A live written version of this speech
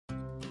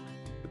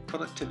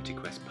Productivity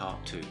Quest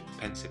Part 2,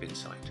 Pensieve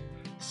Insight,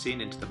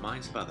 seen into the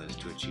minds of others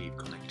to achieve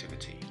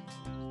connectivity.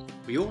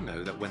 We all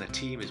know that when a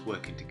team is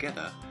working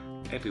together,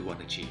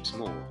 everyone achieves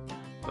more,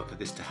 but for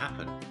this to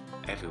happen,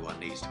 everyone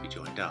needs to be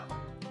joined up.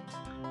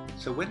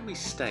 So when we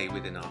stay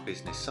within our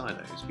business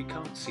silos, we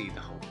can't see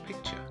the whole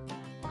picture.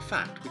 In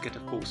fact, we get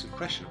a false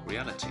impression of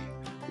reality,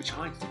 which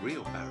hides the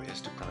real barriers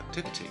to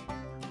productivity,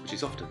 which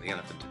is often the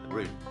elephant in the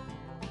room.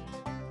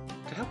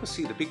 To help us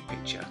see the big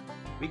picture,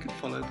 we can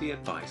follow the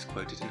advice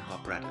quoted in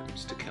Harper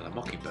Adams' To Kill a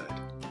Mockingbird.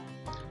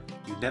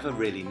 You never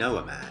really know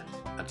a man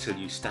until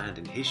you stand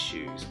in his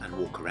shoes and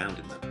walk around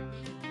in them.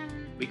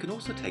 We can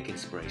also take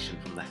inspiration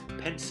from the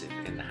pensieve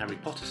in the Harry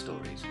Potter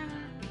stories,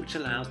 which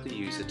allows the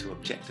user to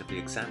objectively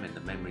examine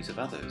the memories of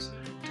others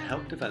to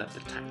help develop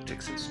the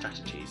tactics and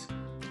strategies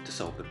to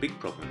solve the big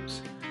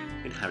problems,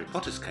 in Harry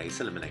Potter's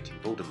case eliminating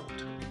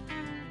Voldemort.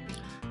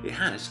 It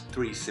has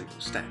 3 simple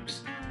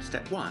steps.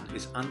 Step 1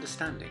 is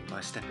understanding by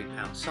stepping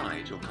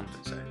outside your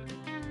comfort zone.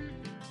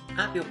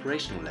 At the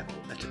operational level,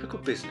 a typical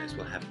business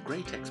will have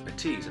great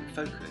expertise and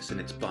focus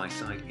in its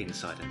buy-side,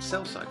 inside and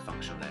sell-side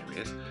functional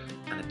areas,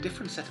 and a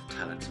different set of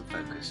talents and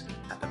focus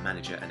at the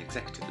manager and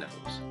executive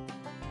levels.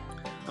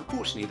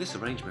 Unfortunately, this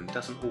arrangement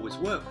doesn't always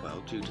work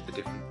well due to the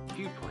different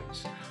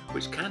viewpoints,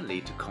 which can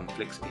lead to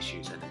conflicts,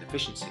 issues and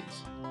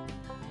inefficiencies.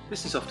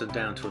 This is often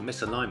down to a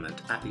misalignment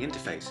at the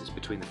interfaces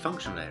between the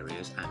functional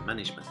areas and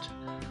management.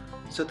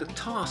 So the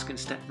task in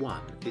step 1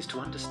 is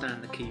to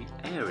understand the key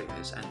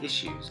areas and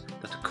issues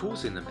that are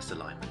causing the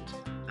misalignment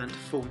and to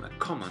form a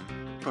common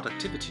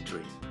productivity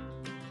dream.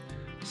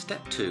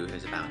 Step 2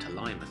 is about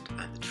alignment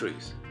and the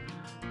truth.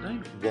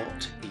 Knowing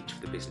what each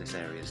of the business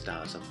areas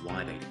does and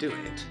why they do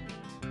it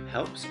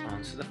helps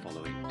answer the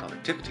following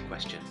productivity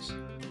questions.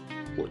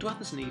 What do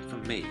others need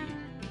from me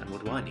and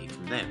what do I need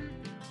from them?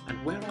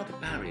 And where are the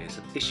barriers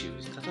and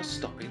issues that are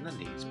stopping the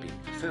needs being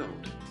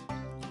fulfilled?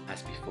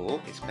 As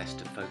before, it's best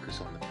to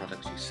focus on the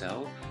products you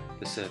sell,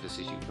 the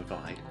services you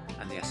provide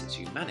and the assets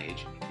you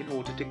manage in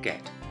order to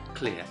get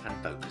clear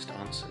and focused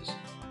answers.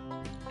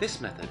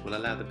 This method will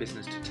allow the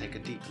business to take a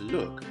deeper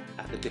look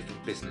at the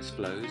different business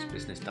flows,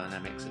 business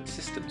dynamics and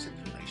systems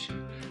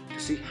information to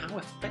see how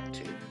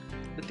effective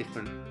the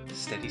different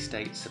steady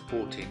state,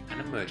 supporting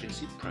and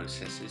emergency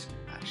processes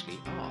actually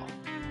are.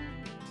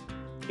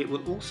 It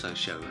will also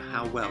show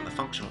how well the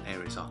functional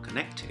areas are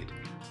connected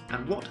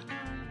and what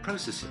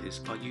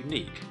processes are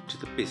unique to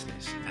the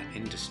business and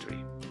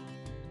industry.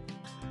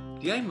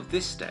 The aim of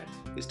this step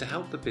is to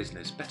help the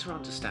business better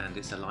understand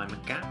its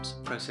alignment gaps,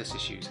 process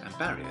issues and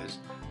barriers,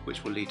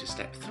 which will lead to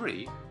step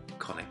 3,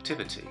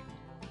 connectivity,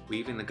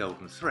 weaving the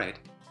golden thread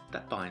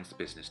that binds the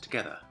business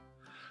together.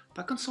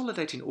 By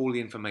consolidating all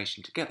the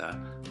information together,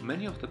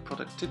 many of the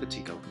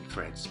productivity golden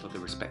threads for the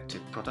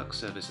respective products,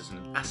 services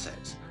and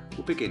assets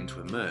will begin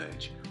to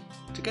emerge,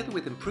 together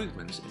with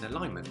improvements in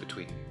alignment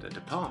between the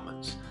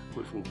departments,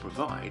 which will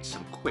provide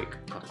some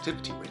quick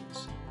productivity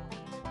wins.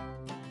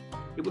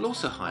 It will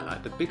also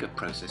highlight the bigger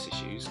process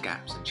issues,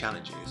 gaps and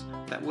challenges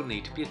that will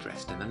need to be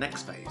addressed in the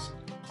next phase,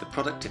 the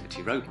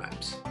productivity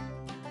roadmaps,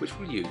 which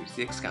will use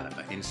the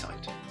Pensieve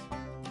Insight.